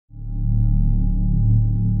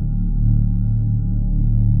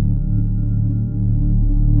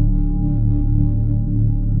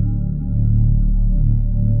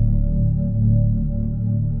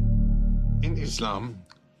Islam,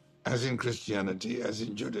 as in Christianity, as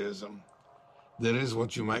in Judaism, there is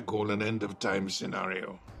what you might call an end-of-time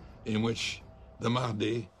scenario in which the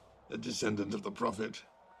Mahdi, the descendant of the Prophet,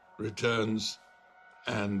 returns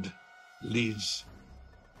and leads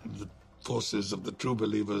the forces of the true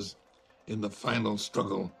believers in the final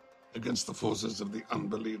struggle against the forces of the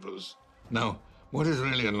unbelievers. Now, what is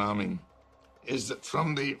really alarming is that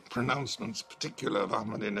from the pronouncements, particularly of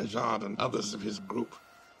Ahmadinejad and others of his group,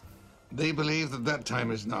 they believe that that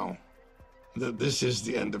time is now, that this is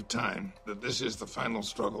the end of time, that this is the final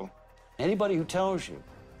struggle. Anybody who tells you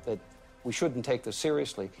that we shouldn't take this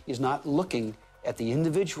seriously is not looking at the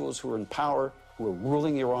individuals who are in power, who are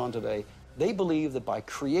ruling Iran today. They believe that by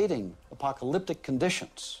creating apocalyptic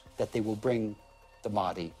conditions, that they will bring the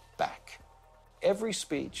Mahdi back. Every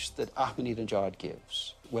speech that Ahmadinejad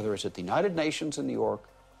gives, whether it's at the United Nations in New York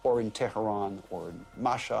or in Tehran or in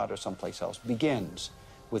Mashhad or someplace else, begins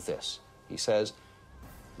with this. He says,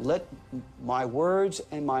 "Let my words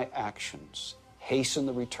and my actions hasten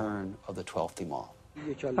the return of the 12th Imam."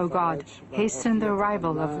 O God, hasten the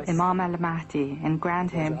arrival of Imam al-Mahdi and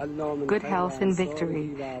grant him good health and victory,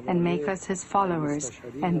 and make us his followers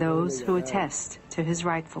and those who attest to his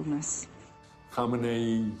rightfulness.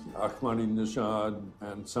 Khamenei, Ahmadinejad,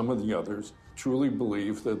 and some of the others truly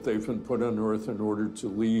believe that they've been put on earth in order to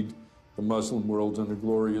lead the Muslim world in a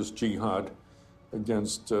glorious jihad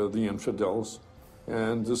against the infidels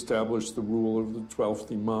and establish the rule of the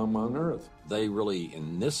 12th Imam on earth. They really,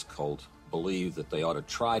 in this cult, believe that they ought to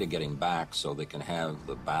try to get him back so they can have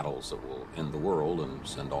the battles that will end the world and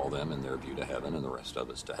send all them, in their view, to heaven and the rest of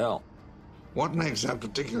us to hell. What makes that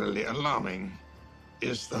particularly alarming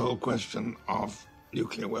is the whole question of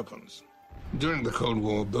nuclear weapons. During the Cold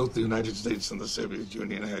War, both the United States and the Soviet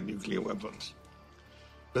Union had nuclear weapons.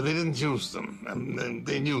 But they didn't use them, and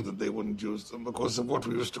they knew that they wouldn't use them because of what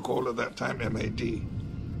we used to call at that time MAD,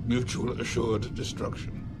 mutual assured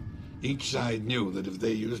destruction. Each side knew that if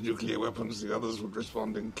they used nuclear weapons, the others would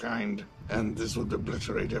respond in kind, and this would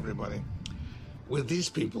obliterate everybody. With these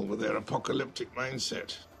people, with their apocalyptic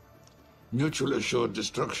mindset, mutual assured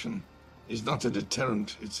destruction is not a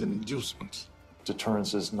deterrent, it's an inducement.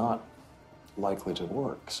 Deterrence is not likely to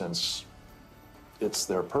work since it's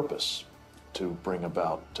their purpose to bring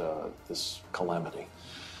about this calamity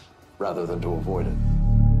rather than to avoid it.